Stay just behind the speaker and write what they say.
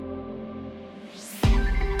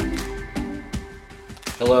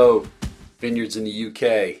Hello, Vineyards in the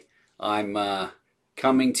UK. I'm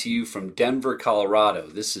coming to you from Denver, Colorado.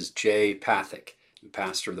 This is Jay Pathak,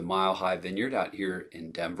 pastor of the Mile High Vineyard out here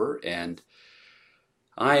in Denver, and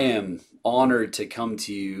I am honored to come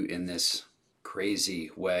to you in this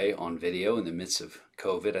crazy way on video in the midst of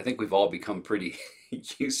COVID. I think we've all become pretty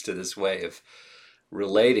used to this way of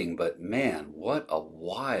relating, but man, what a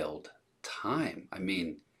wild time. I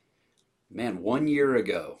mean, man, 1 year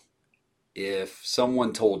ago, if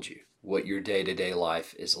someone told you what your day-to-day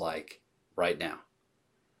life is like right now,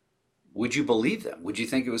 would you believe them? Would you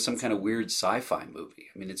think it was some kind of weird sci-fi movie?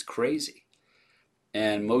 I mean, it's crazy.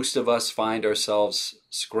 And most of us find ourselves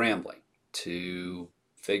scrambling to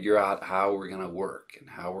figure out how we're going to work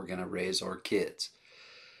and how we're going to raise our kids,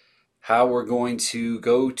 how we're going to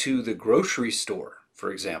go to the grocery store,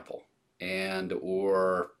 for example, and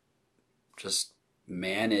or just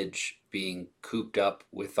manage being cooped up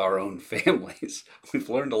with our own families. We've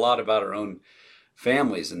learned a lot about our own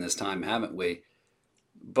families in this time, haven't we?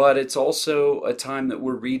 But it's also a time that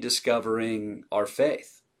we're rediscovering our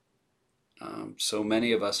faith. So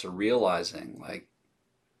many of us are realizing, like,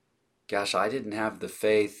 gosh, I didn't have the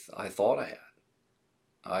faith I thought I had.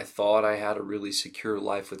 I thought I had a really secure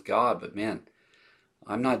life with God, but man,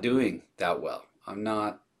 I'm not doing that well. I'm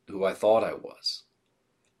not who I thought I was.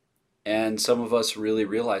 And some of us really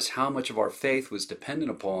realized how much of our faith was dependent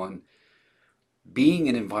upon being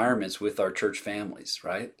in environments with our church families,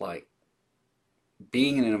 right? Like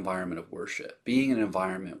being in an environment of worship, being in an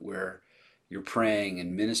environment where you're praying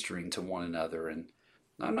and ministering to one another. And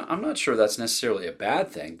I'm not sure that's necessarily a bad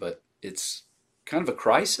thing, but it's kind of a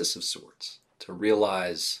crisis of sorts to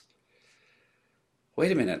realize,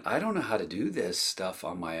 wait a minute, I don't know how to do this stuff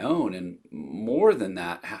on my own. And more than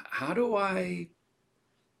that, how do I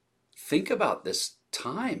think about this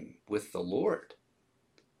time with the Lord?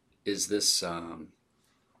 Is this some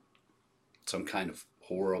kind of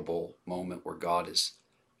horrible moment where God has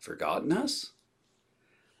forgotten us?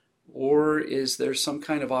 Or is there some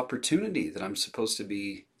kind of opportunity that I'm supposed to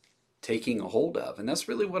be taking a hold of? And that's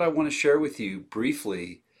really what I want to share with you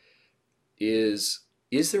briefly is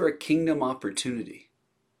there a kingdom opportunity?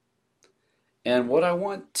 And what I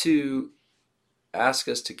want to ask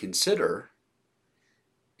us to consider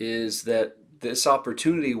is that this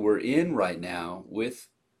opportunity we're in right now with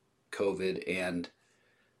COVID and,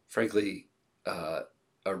 frankly, a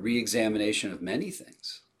re-examination of many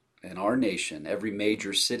things. In our nation, every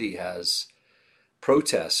major city has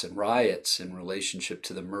protests and riots in relationship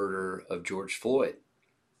to the murder of George Floyd.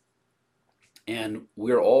 And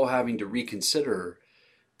we're all having to reconsider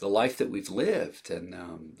the life that we've lived and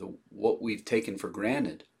what we've taken for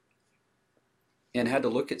granted, and had to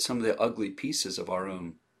look at some of the ugly pieces of our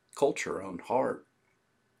own culture, our own heart.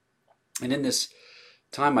 And in this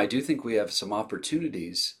time, I do think we have some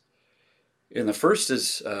opportunities. And the first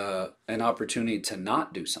is an opportunity to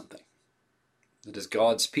not do something. That as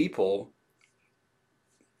God's people,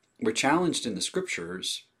 we're challenged in the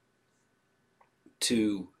scriptures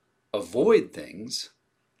to avoid things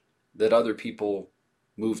that other people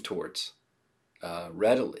move towards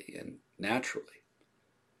readily and naturally.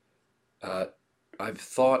 I've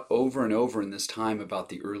thought over and over in this time about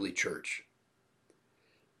the early church,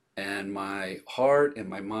 and my heart and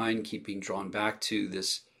my mind keep being drawn back to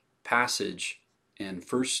this passage in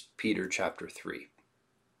 1 Peter chapter 3.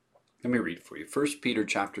 Let me read it for you. 1 Peter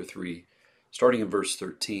chapter 3, starting in verse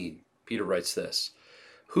 13. Peter writes this: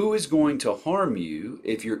 "Who is going to harm you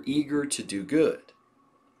if you're eager to do good?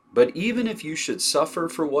 But even if you should suffer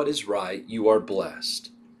for what is right, you are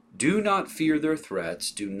blessed. Do not fear their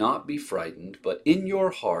threats, do not be frightened, but in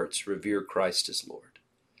your hearts revere Christ as Lord.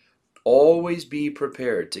 Always be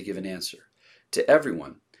prepared to give an answer to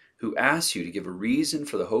everyone who asks you to give a reason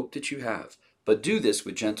for the hope that you have, but do this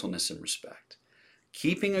with gentleness and respect,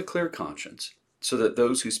 keeping a clear conscience, so that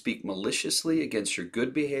those who speak maliciously against your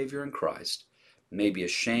good behavior in Christ may be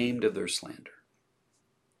ashamed of their slander.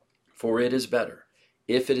 For it is better,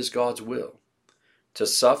 if it is God's will, to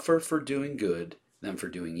suffer for doing good than for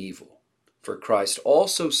doing evil. For Christ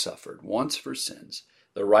also suffered once for sins,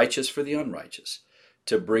 the righteous for the unrighteous,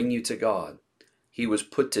 to bring you to God. He was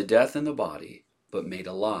put to death in the body, but made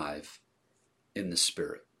alive in the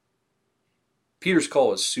spirit." Peter's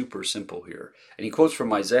call is super simple here. And he quotes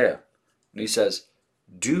from Isaiah, and he says,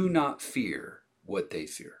 "Do not fear what they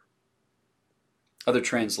fear." Other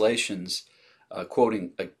translations,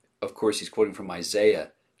 quoting, of course, he's quoting from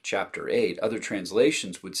Isaiah chapter 8. Other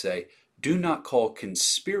translations would say, "Do not call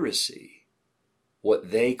conspiracy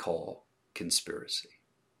what they call conspiracy."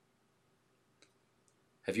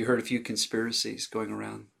 Have you heard a few conspiracies going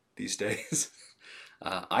around these days?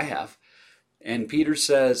 I have. And Peter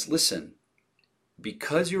says, listen,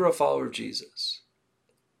 because you're a follower of Jesus,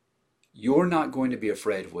 you're not going to be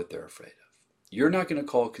afraid of what they're afraid of. You're not going to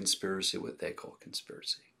call conspiracy what they call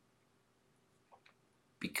conspiracy.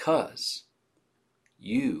 Because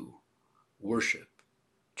you worship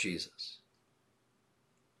Jesus.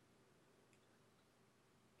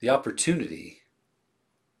 The opportunity,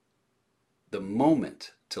 the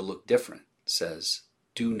moment to look different says,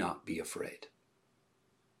 do not be afraid.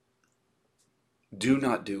 Do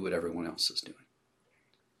not do what everyone else is doing.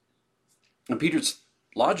 And Peter's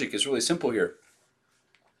logic is really simple here.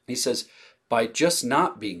 He says, by just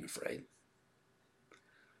not being afraid,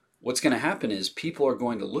 what's going to happen is people are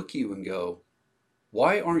going to look at you and go,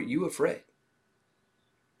 why aren't you afraid?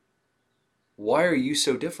 Why are you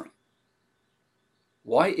so different?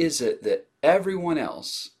 Why is it that everyone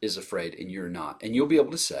else is afraid and you're not? And you'll be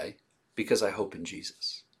able to say, because I hope in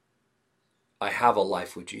Jesus. I have a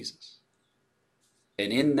life with Jesus.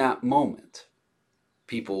 And in that moment,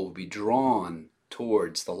 people will be drawn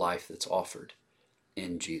towards the life that's offered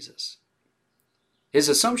in Jesus. His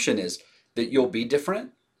assumption is that you'll be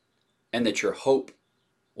different and that your hope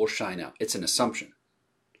will shine out. It's an assumption.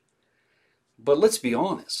 But let's be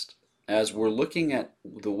honest, as we're looking at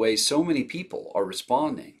the way so many people are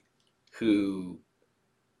responding who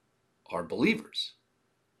are believers,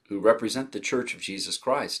 who represent the Church of Jesus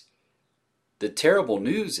Christ, the terrible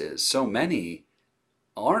news is so many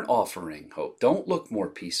aren't offering hope, don't look more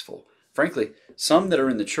peaceful. Frankly, some that are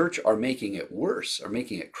in the church are making it worse, are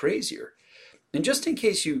making it crazier. And just in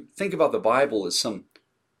case you think about the Bible as some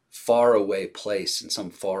faraway place in some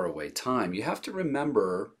faraway time, you have to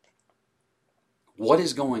remember what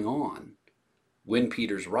is going on when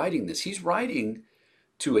Peter's writing this. He's writing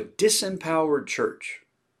to a disempowered church,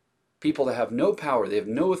 people that have no power, they have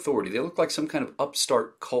no authority, they look like some kind of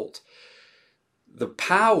upstart cult. The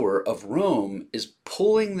power of Rome is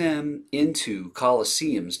pulling them into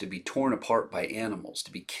colosseums to be torn apart by animals,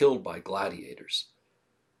 to be killed by gladiators.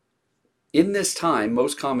 In this time,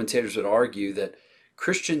 most commentators would argue that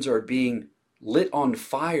Christians are being lit on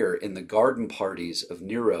fire in the garden parties of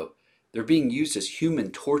Nero. They're being used as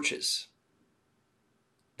human torches.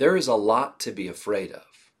 There is a lot to be afraid of.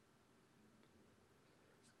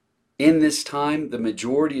 In this time, the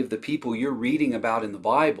majority of the people you're reading about in the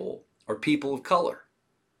Bible are people of color.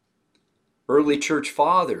 Early church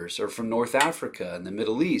fathers are from North Africa and the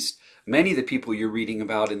Middle East. Many of the people you're reading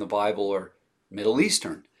about in the Bible are Middle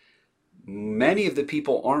Eastern. Many of the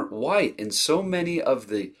people aren't white, and so many of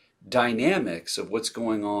the dynamics of what's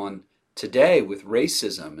going on today with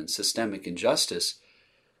racism and systemic injustice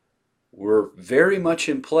were very much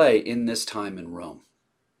in play in this time in Rome.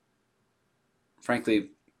 Frankly,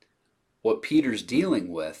 what Peter's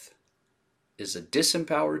dealing with is a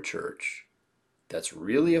disempowered church that's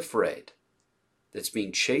really afraid, that's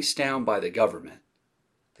being chased down by the government.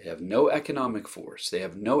 They have no economic force, they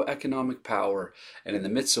have no economic power, and in the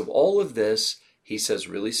midst of all of this, he says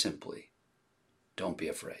really simply, don't be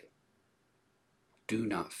afraid. Do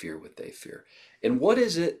not fear what they fear. And what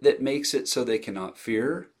is it that makes it so they cannot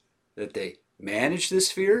fear? That they manage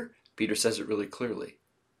this fear? Peter says it really clearly.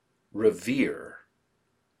 Revere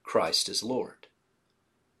Christ as Lord.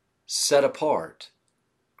 Set apart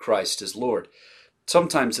Christ as Lord.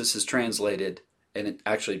 Sometimes this is translated, and it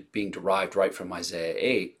actually being derived right from Isaiah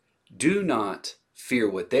 8, do not fear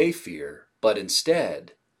what they fear, but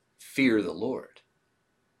instead fear the Lord.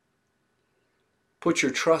 Put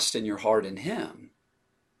your trust and your heart in Him,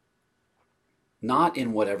 not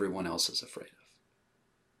in what everyone else is afraid of.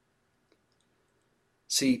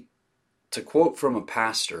 See, to quote from a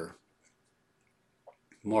pastor,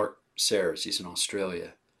 Mark Sayers, he's in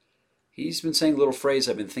Australia, he's been saying a little phrase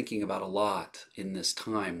I've been thinking about a lot in this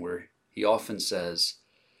time, where he often says,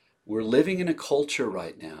 we're living in a culture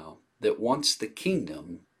right now that wants the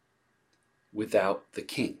kingdom without the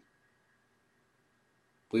king.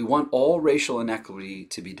 We want all racial inequity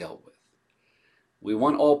to be dealt with. We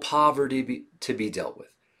want all poverty to be dealt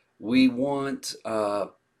with. We want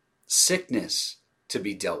sickness to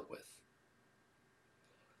be dealt with.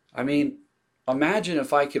 I mean, imagine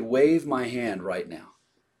if I could wave my hand right now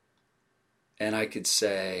and I could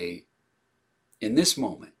say, in this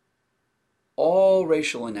moment, all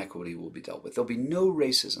racial inequity will be dealt with. There'll be no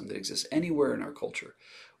racism that exists anywhere in our culture.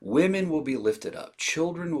 Women will be lifted up.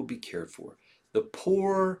 Children will be cared for. The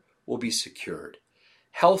poor will be secured.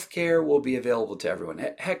 Healthcare will be available to everyone.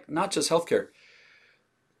 Heck, not just healthcare.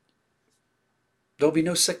 There'll be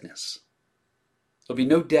no sickness. There'll be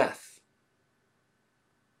no death.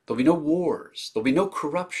 There'll be no wars. There'll be no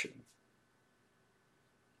corruption.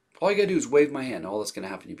 All you gotta do is wave my hand. All that's gonna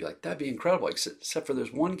happen, you'd be like, that'd be incredible, except for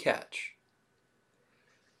there's one catch.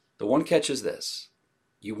 The one catch is this: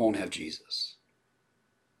 you won't have Jesus.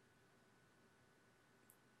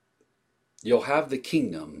 You'll have the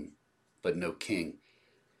kingdom, but no king.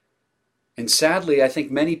 And sadly, I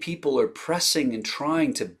think many people are pressing and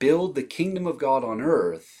trying to build the kingdom of God on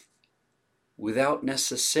earth without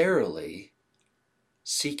necessarily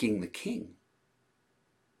seeking the king.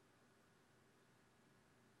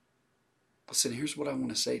 Listen, here's what I want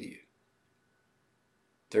to say to you.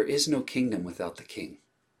 There is no kingdom without the king.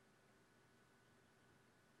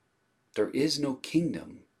 There is no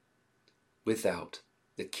kingdom without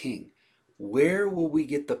the king. Where will we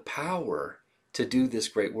get the power to do this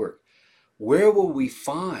great work? Where will we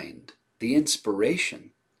find the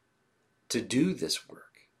inspiration to do this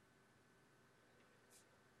work?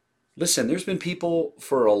 Listen, there's been people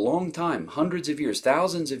for a long time, hundreds of years,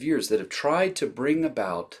 thousands of years, that have tried to bring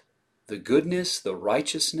about the goodness, the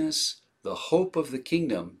righteousness, the hope of the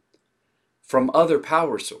kingdom from other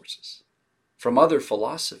power sources, from other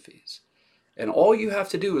philosophies. And all you have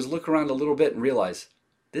to do is look around a little bit and realize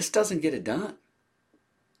this doesn't get it done.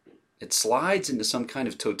 It slides into some kind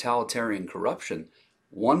of totalitarian corruption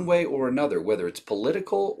one way or another, whether it's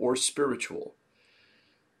political or spiritual.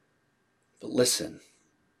 But listen,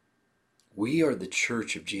 we are the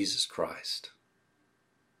church of Jesus Christ.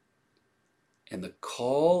 And the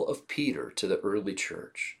call of Peter to the early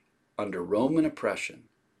church, under Roman oppression,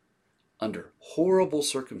 under horrible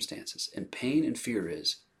circumstances and pain and fear,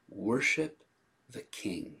 is worship the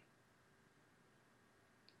King.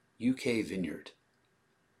 UK Vineyard,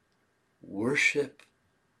 worship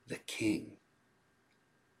the King.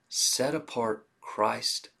 Set apart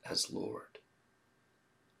Christ as Lord.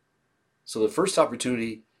 So the first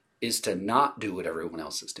opportunity is to not do what everyone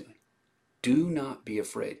else is doing. Do not be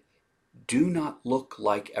afraid. Do not look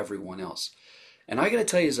like everyone else. And I got to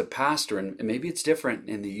tell you, as a pastor, and maybe it's different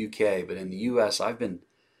in the UK, but in the US, I've been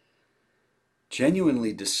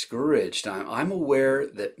genuinely discouraged. I'm aware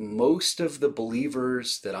that most of the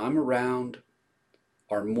believers that I'm around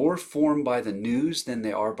are more formed by the news than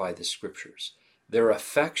they are by the scriptures. Their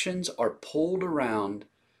affections are pulled around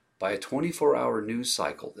by a 24-hour news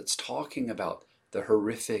cycle that's talking about the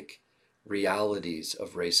horrific realities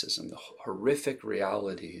of racism, the horrific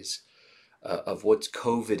realities of what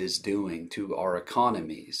COVID is doing to our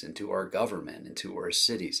economies and to our government and to our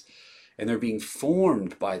cities. And they're being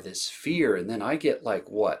formed by this fear. And then I get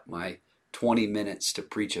my 20 minutes to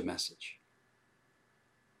preach a message.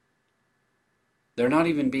 They're not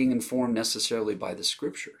even being informed necessarily by the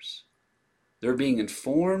scriptures. They're being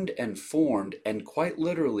informed and formed and quite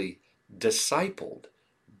literally discipled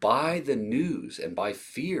by the news and by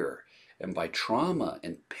fear and by trauma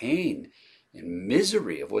and pain and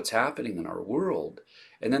misery of what's happening in our world.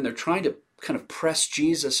 And then they're trying to kind of press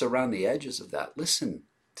Jesus around the edges of that. Listen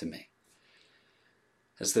to me.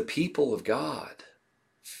 As the people of God,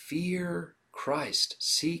 fear Christ,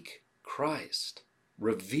 seek Christ,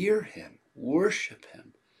 revere Him, worship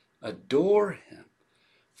Him, adore Him,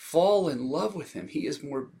 fall in love with Him. He is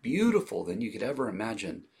more beautiful than you could ever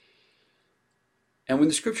imagine. And when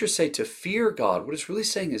the scriptures say to fear God, what it's really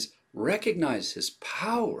saying is recognize His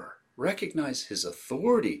power, recognize His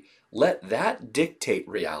authority. Let that dictate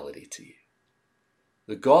reality to you.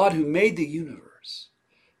 The God who made the universe,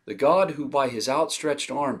 the God who by His outstretched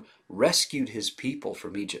arm rescued His people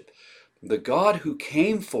from Egypt, the God who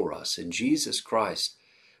came for us in Jesus Christ,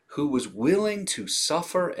 who was willing to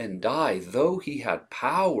suffer and die, though He had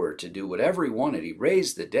power to do whatever He wanted. He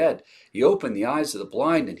raised the dead, He opened the eyes of the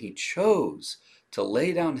blind, and He chose to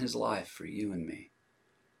lay down His life for you and me,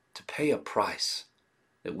 to pay a price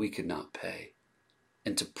that we could not pay,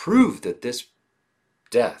 and to prove that this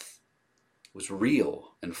death was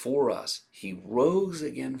real and for us. He rose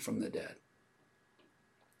again from the dead,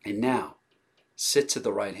 and now sits at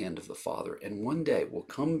the right hand of the Father, and one day will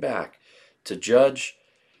come back to judge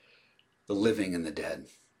the living and the dead.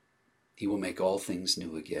 He will make all things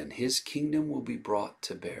new again. His kingdom will be brought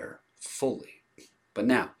to bear fully. But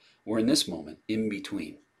now, we're in this moment in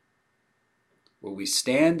between, where we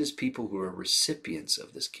stand as people who are recipients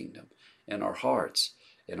of this kingdom in our hearts,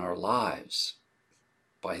 in our lives,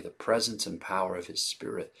 by the presence and power of His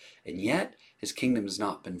Spirit. And yet, His kingdom has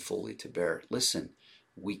not been fully to bear. Listen,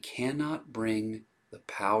 we cannot bring the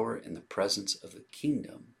power and the presence of the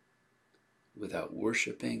kingdom without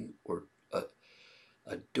worshiping or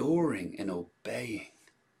adoring and obeying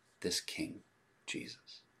this King,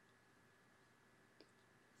 Jesus.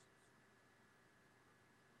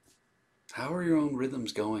 How are your own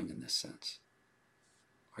rhythms going in this sense?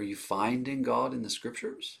 Are you finding God in the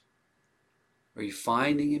scriptures? Are you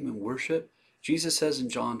finding Him in worship? Jesus says in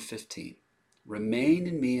John 15, Remain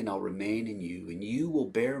in me and I'll remain in you, and you will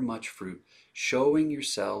bear much fruit, showing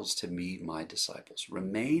yourselves to me, my disciples.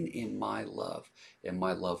 Remain in my love, and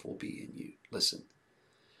my love will be in you. Listen,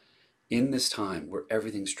 in this time where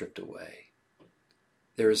everything's stripped away,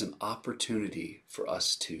 there is an opportunity for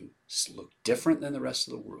us to look different than the rest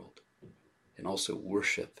of the world and also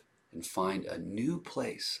worship and find a new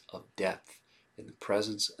place of depth in the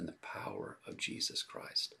presence and the power of Jesus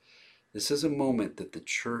Christ. This is a moment that the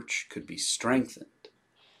church could be strengthened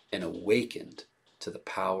and awakened to the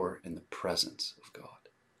power and the presence of God.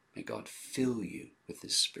 May God fill you with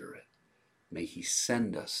His Spirit. May He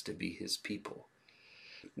send us to be His people.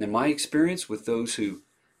 And in my experience with those who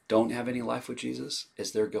don't have any life with Jesus,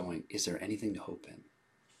 as they're going, is there anything to hope in?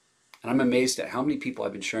 And I'm amazed at how many people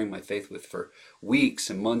I've been sharing my faith with for weeks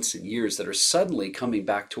and months and years that are suddenly coming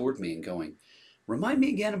back toward me and going, remind me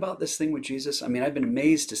again about this thing with Jesus. I mean, I've been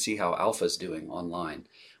amazed to see how Alpha's doing online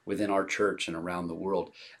within our church and around the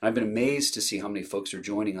world. And I've been amazed to see how many folks are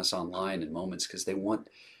joining us online in moments because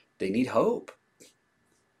they need hope.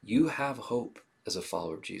 You have hope as a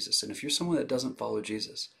follower of Jesus. And if you're someone that doesn't follow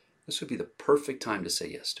Jesus, this would be the perfect time to say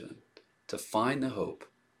yes to Him, to find the hope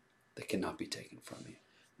that cannot be taken from you.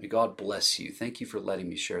 May God bless you. Thank you for letting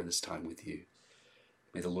me share this time with you.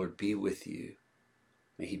 May the Lord be with you.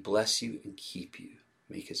 May He bless you and keep you,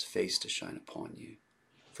 make His face to shine upon you.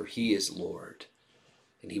 For He is Lord,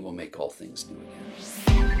 and He will make all things new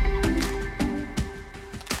again.